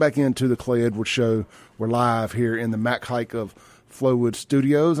back into the Clay Edwards Show. We're live here in the Mac Hike of Flowwood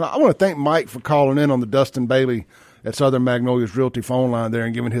Studios. I want to thank Mike for calling in on the Dustin Bailey at Southern Magnolias Realty phone line there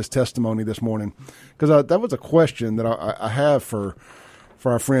and giving his testimony this morning. Because that was a question that I have for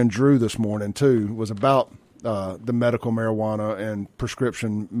our friend Drew this morning, too, was about the medical marijuana and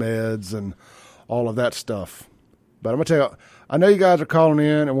prescription meds and all of that stuff. But I'm going to tell you, I know you guys are calling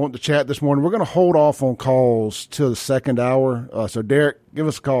in and want to chat this morning. We're going to hold off on calls till the second hour. So, Derek, give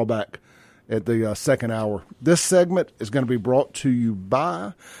us a call back at the second hour. This segment is going to be brought to you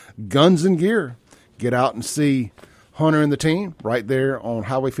by Guns and Gear. Get out and see Hunter and the team right there on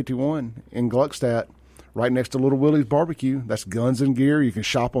Highway 51 in Gluckstadt, right next to Little Willie's Barbecue. That's Guns and Gear. You can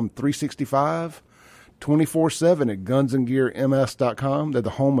shop them 365, 24/7 at gunsandgearms.com. They're the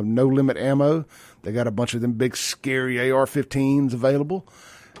home of No Limit Ammo. They got a bunch of them big, scary AR-15s available.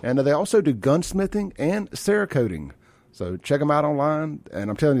 And they also do gunsmithing and Cerakoting. So check them out online.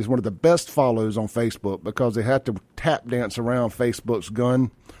 And I'm telling you, it's one of the best follows on Facebook because they have to tap dance around Facebook's gun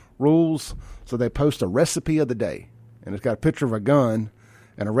rules. So they post a recipe of the day. And it's got a picture of a gun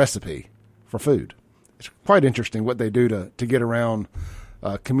and a recipe for food. It's quite interesting what they do to get around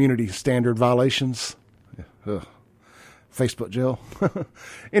community standard violations. Ugh. Facebook jail.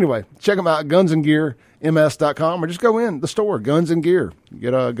 Anyway, check them out, gunsandgearms.com, or just go in the store, Guns and Gear.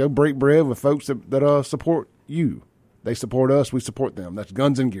 Go break bread with folks that support you. They support us, we support them. That's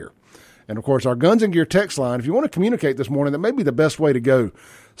Guns and Gear. And, of course, our Guns and Gear text line, if you want to communicate this morning, that may be the best way to go,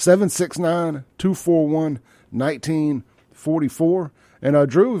 769-241-1944. And,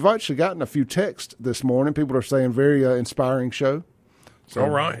 Drew, we've actually gotten a few texts this morning. People are saying very inspiring show. So, all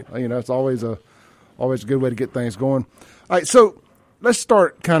right. It's always a good way to get things going. All right, so let's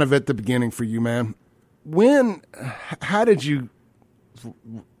start kind of at the beginning for you, man. How did you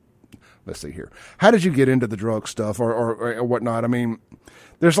get into the drug stuff or whatnot? I mean,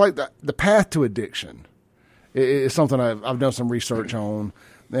 there's like the path to addiction is something I've done some research on.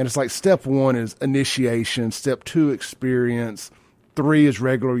 And it's like step 1 is initiation, step 2, experience, 3 is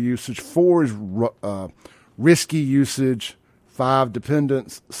regular usage, 4 is risky usage, 5,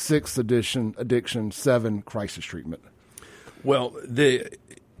 dependence, 6, addiction, 7, crisis treatment. Well,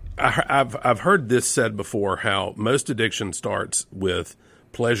 I've heard this said before, how most addiction starts with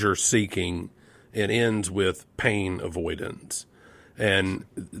pleasure seeking and ends with pain avoidance. And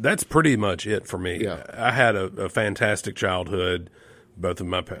that's pretty much it for me. Yeah. I had a fantastic childhood. Both of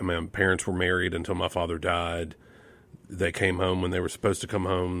my parents were married until my father died. They came home when they were supposed to come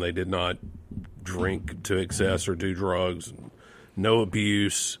home. They did not drink to excess or do drugs. No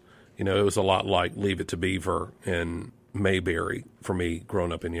abuse. It was a lot like Leave It to Beaver and Mayberry for me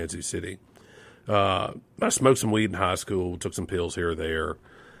growing up in Yazoo City. I smoked some weed in high school, took some pills here or there.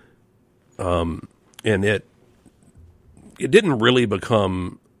 And it didn't really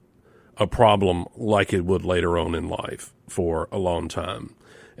become a problem like it would later on in life for a long time.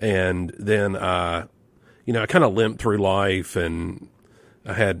 And then I kind of limped through life, and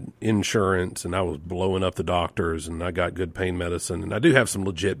I had insurance, and I was blowing up the doctors, and I got good pain medicine. And I do have some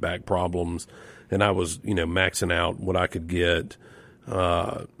legit back problems, and I was, maxing out what I could get.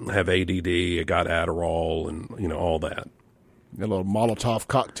 I have ADD, I got Adderall, and, all that. A little Molotov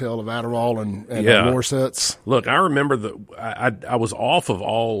cocktail of Adderall and Lorcets. Look, I remember that I was off of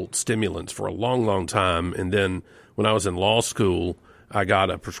all stimulants for a long, long time, and then when I was in law school, I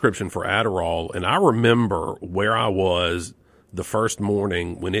got a prescription for Adderall, and I remember where I was the first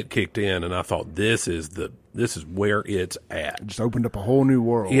morning when it kicked in, and I thought, this is where it's at. It just opened up a whole new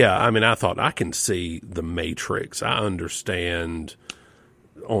world. Yeah, I thought, I can see the Matrix. I understand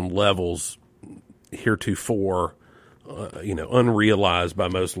on levels heretofore, unrealized by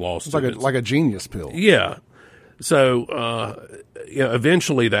most law students. It's like a genius pill. Yeah. So,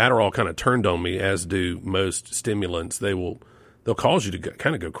 eventually the Adderall kind of turned on me, as do most stimulants. They'll cause you to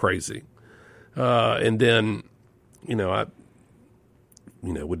kind of go crazy. And then, I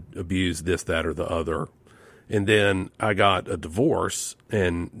would abuse this, that, or the other. And then I got a divorce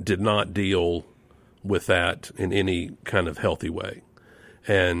and did not deal with that in any kind of healthy way.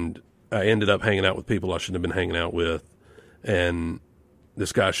 And I ended up hanging out with people I shouldn't have been hanging out with. And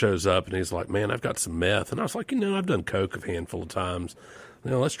this guy shows up and he's like, man, I've got some meth. And I was like, I've done coke a handful of times.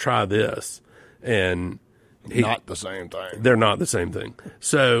 Let's try this. And not the same thing. They're not the same thing.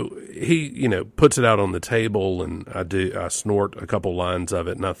 So he, puts it out on the table, and I snort a couple lines of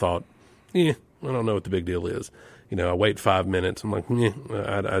it, and I thought, I don't know what the big deal is. I wait 5 minutes. I'm like,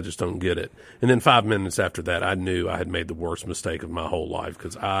 I just don't get it. And then 5 minutes after that, I knew I had made the worst mistake of my whole life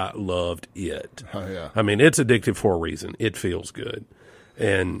because I loved it. Oh, yeah. It's addictive for a reason. It feels good.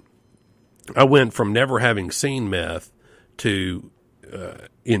 And I went from never having seen meth to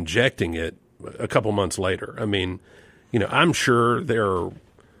injecting it a couple months later. I mean, I'm sure there are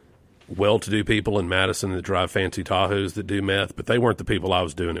well-to-do people in Madison that drive fancy Tahoes that do meth, but they weren't the people I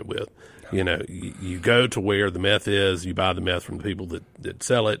was doing it with. You go to where the meth is, you buy the meth from the people that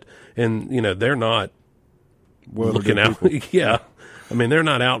sell it, and, they're not looking out. Yeah. I mean, they're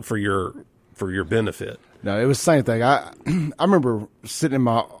not out for your benefit. No, it was the same thing. I remember sitting in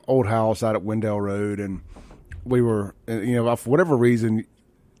my old house out at Wendell Road, and we were, for whatever reason,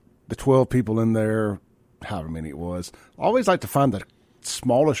 the 12 people in there, however many it was, I always like to find the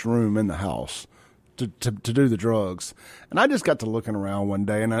smallest room in the house to do the drugs. And I just got to looking around one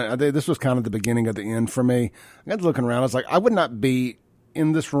day, and I this was kind of the beginning of the end for me. I got to looking around. I was like, I would not be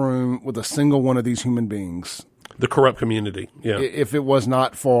in this room with a single one of these human beings. The corrupt community, yeah. If it was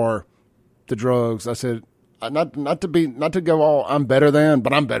not for the drugs, I said, not to go all I'm better than,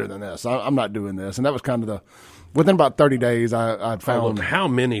 but I'm better than this. I'm not doing this. And that was kind of within about 30 days, I found. Look, how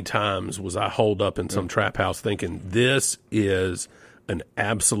many times was I holed up in some trap house thinking this is an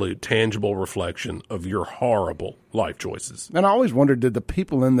absolute tangible reflection of your horrible life choices. And I always wondered, did the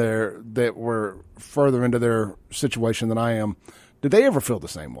people in there that were further into their situation than I am, did they ever feel the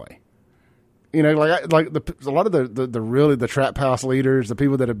same way? A lot of the trap house leaders, the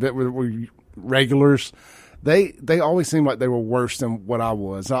people that were regulars, they always seemed like they were worse than what I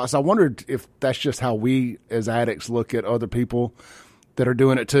was. So I wondered if that's just how we as addicts look at other people that are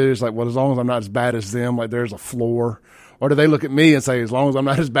doing it too. It's like, well, as long as I'm not as bad as them, like there's a floor. Or do they look at me and say, as long as I'm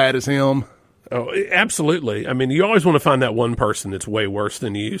not as bad as him? Oh, absolutely. I mean, you always want to find that one person that's way worse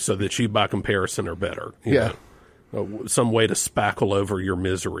than you so that you, by comparison, are better. You know, some way to spackle over your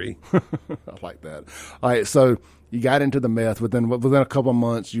misery. I like that. All right, so you got into the meth. Within a couple of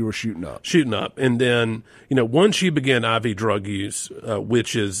months, you were shooting up. And then, once you begin IV drug use,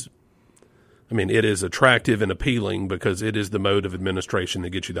 which is, it is attractive and appealing because it is the mode of administration that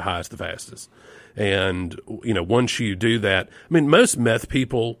gets you the highest the fastest. And, once you do that, most meth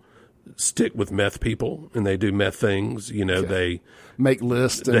people stick with meth people and they do meth things. They make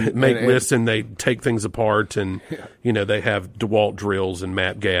lists. And they take things apart and, they have DeWalt drills and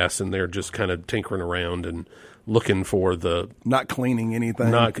MAP gas and they're just kind of tinkering around and looking for not cleaning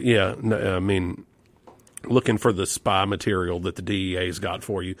anything. Looking for the spy material that the DEA's got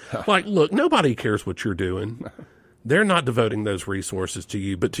for you. Like, look, nobody cares what you're doing. They're not devoting those resources to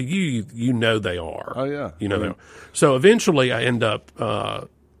you, but to you, they are. Oh, yeah. They are. So eventually I end up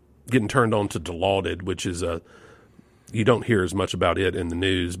getting turned on to Dilaudid, which is you don't hear as much about it in the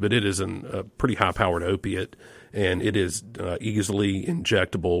news, but it is a pretty high-powered opiate, and it is easily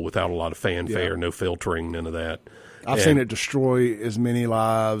injectable without a lot of fanfare, no filtering, none of that. I've seen it destroy as many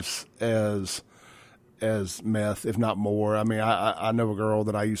lives as meth, if not more. I know a girl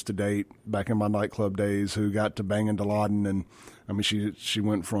that I used to date back in my nightclub days who got to banging Dilaudid, and she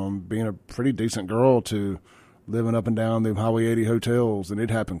went from being a pretty decent girl to living up and down the Highway 80 hotels, and it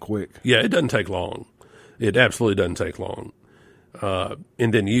happened quick. Yeah, it doesn't take long. It absolutely doesn't take long.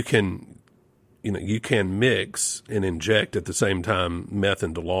 And then you can mix and inject at the same time meth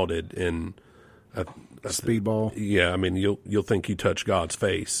and Dilaudid and a speedball. Yeah, you'll think you touch God's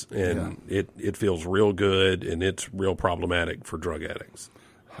face, and it feels real good, and it's real problematic for drug addicts.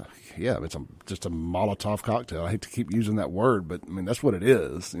 Yeah, it's just a Molotov cocktail. I hate to keep using that word, but that's what it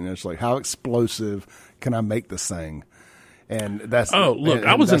is. It's like, how explosive can I make this thing? And that's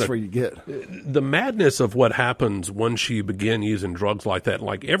where you get the madness of what happens once you begin using drugs like that.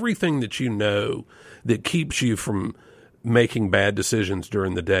 Like everything that keeps you from making bad decisions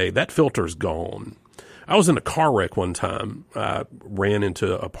during the day, that filter's gone. I was in a car wreck one time. I ran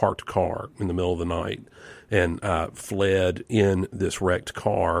into a parked car in the middle of the night and fled in this wrecked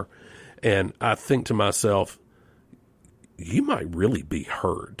car. And I think to myself, you might really be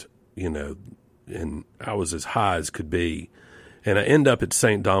hurt, and I was as high as could be. And I end up at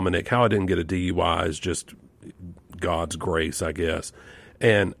St. Dominic. How I didn't get a DUI is just God's grace, I guess.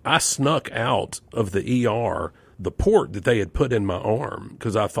 And I snuck out of the ER the port that they had put in my arm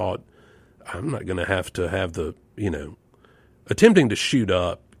because I thought, I'm not going to have the, attempting to shoot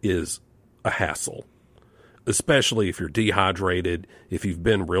up is a hassle, especially if you're dehydrated, if you've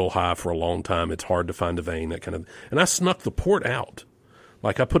been real high for a long time, it's hard to find a vein, that kind of, and I snuck the port out.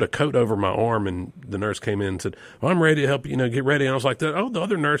 Like I put a coat over my arm and the nurse came in and said, well, I'm ready to help you, get ready. And I was like, the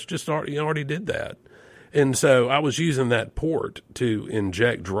other nurse just already did that. And so I was using that port to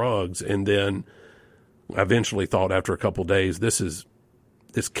inject drugs. And then I eventually thought after a couple of days, this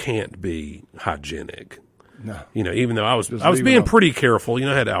can't be hygienic. No. Even though I was being pretty careful,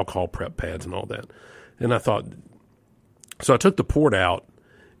 I had alcohol prep pads and all that. And I thought, so I took the port out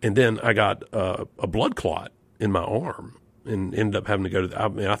and then I got a blood clot in my arm. and ended up having to go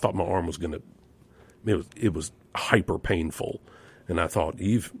to. I thought my arm was going to. It was hyper painful, and I thought,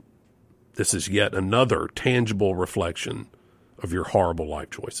 this is yet another tangible reflection of your horrible life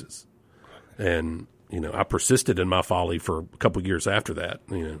choices. And I persisted in my folly for a couple of years after that.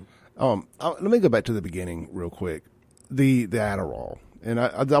 Let me go back to the beginning real quick. The ADDERALL, and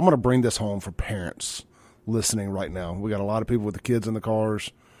I'm going to bring this home for parents listening right now. We got a lot of people with the kids in the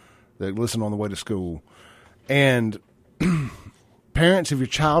cars that listen on the way to school, and parents, if your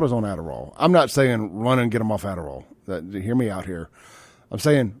child is on ADDERALL, I'm not saying run and get them off ADDERALL. Hear me out here. I'm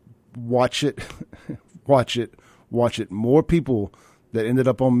saying watch it, watch it, watch it. More people that ended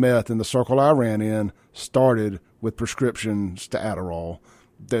up on meth in the circle I ran in started with prescriptions to ADDERALL.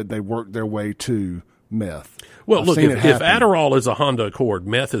 They worked their way to meth. Well, look, if ADDERALL is a Honda Accord,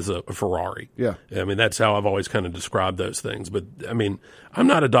 meth is a Ferrari. Yeah. I mean, that's how I've always kind of described those things. But, I mean, I'm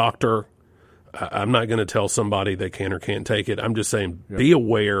not a doctor. I'm not going to tell somebody they can or can't take it. I'm just saying be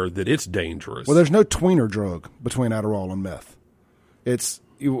aware that it's dangerous. Well, there's no tweener drug between ADDERALL and meth. It's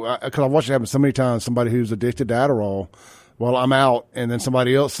because I've watched it happen so many times. Somebody who's addicted to ADDERALL, well, I'm out, and then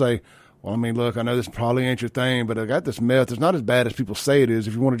somebody else say, well, I mean, look, I know this probably ain't your thing, but I got this meth. It's not as bad as people say it is.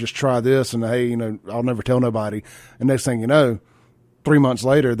 If you want to just try this, and hey, I'll never tell nobody. And next thing you know, 3 months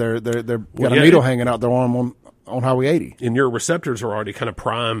later, they're got a needle hanging out their arm on Highway 80. And your receptors are already kind of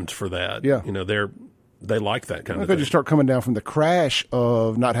primed for that. Yeah. They like that kind of thing. Because you start coming down from the crash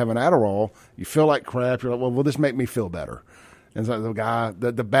of not having ADDERALL, you feel like crap. You're like, well, will this make me feel better? And so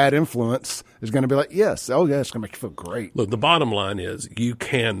the bad influence is going to be like, yes, oh, yeah, it's going to make you feel great. Look, the bottom line is you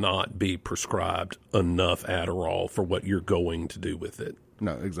cannot be prescribed enough ADDERALL for what you're going to do with it.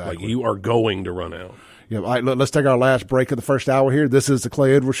 No, exactly. Like you are going to run out. Yeah, all right, let's take our last break of the first hour here. This is the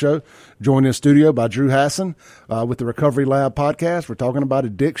Clay Edwards Show, joined in studio by Drew Hassan with the Recovery Lab podcast. We're talking about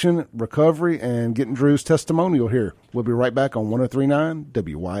addiction, recovery, and getting Drew's testimonial here. We'll be right back on 103.9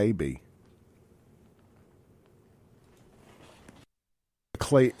 WYAB.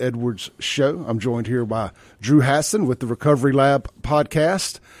 Clay Edwards Show. I'm joined here by Drew Hassan with the Recovery Lab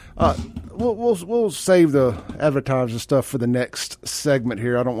podcast. We'll save the advertising stuff for the next segment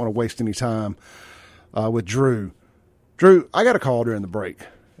here. I don't want to waste any time with Drew. Drew, I got a call during the break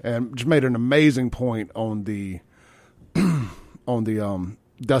and just made an amazing point on the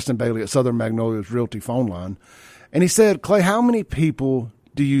Dustin Bailey at Southern Magnolia's Realty phone line, and he said, "Clay, how many people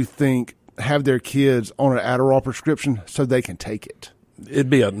do you think have their kids on an ADDERALL prescription so they can take it?"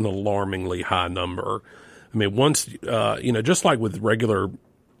 It'd be an alarmingly high number. I mean, once, just like with regular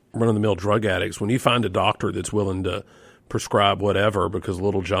run-of-the-mill drug addicts, when you find a doctor that's willing to prescribe whatever because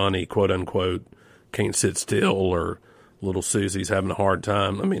little Johnny, quote unquote, can't sit still or little Susie's having a hard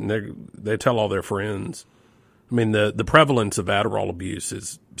time, I mean, they tell all their friends. I mean, the prevalence of ADDERALL abuse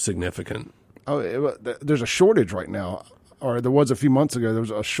is significant. Oh, there's a shortage right now, or there was a few months ago. There was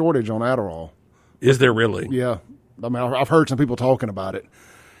a shortage on ADDERALL. Is there really? Yeah. I mean, I've heard some people talking about it,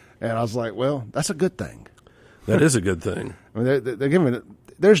 and I was like, well, that's a good thing. That is a good thing. I mean, they're giving it.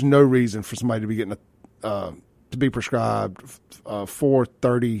 There's no reason for somebody to be getting to be prescribed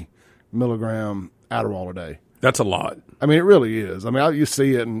 430 milligram ADDERALL a day. That's a lot. I mean, it really is. I mean, you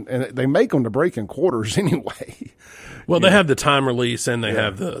see it, and they make them to break in quarters anyway. Well, they have the time release, and they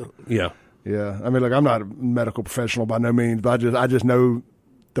have the Yeah. I mean, look, I'm not a medical professional by no means, but I just know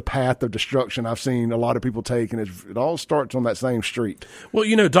the path of destruction I've seen a lot of people take, and it all starts on that same street. Well,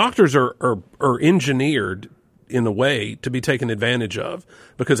 doctors are engineered in a way to be taken advantage of,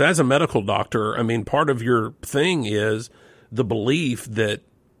 because as a medical doctor, I mean, part of your thing is the belief that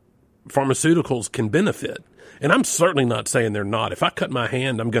pharmaceuticals can benefit. And I'm certainly not saying they're not. If I cut my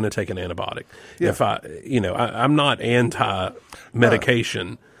hand, I'm going to take an antibiotic. Yeah. If I'm not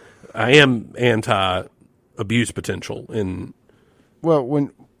anti-medication. I am anti-abuse potential. Well,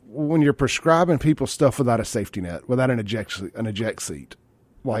 when you're prescribing people stuff without a safety net, without an eject seat,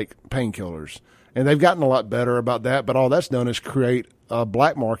 like painkillers, and they've gotten a lot better about that, but all that's done is create a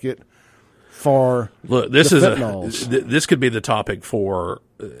black market for this could be the topic for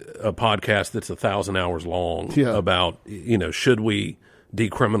a podcast that's 1,000 hours long about should we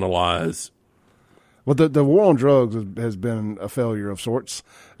decriminalize. Well, the war on drugs has been a failure of sorts,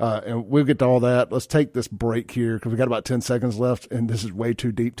 and we'll get to all that. Let's take this break here because we got about 10 seconds left, and this is way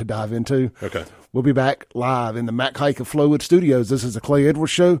too deep to dive into. Okay. We'll be back live in the Mac Hike of Flowwood Studios. This is the Clay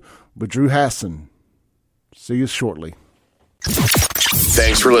Edwards Show with Drew Hassan. See you shortly.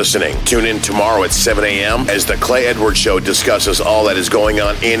 Thanks for listening. Tune in tomorrow at 7 a.m. as the Clay Edwards Show discusses all that is going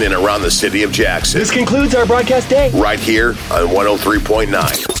on in and around the city of Jackson. This concludes our broadcast day. Right here on 103.9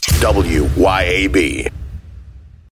 WYAB.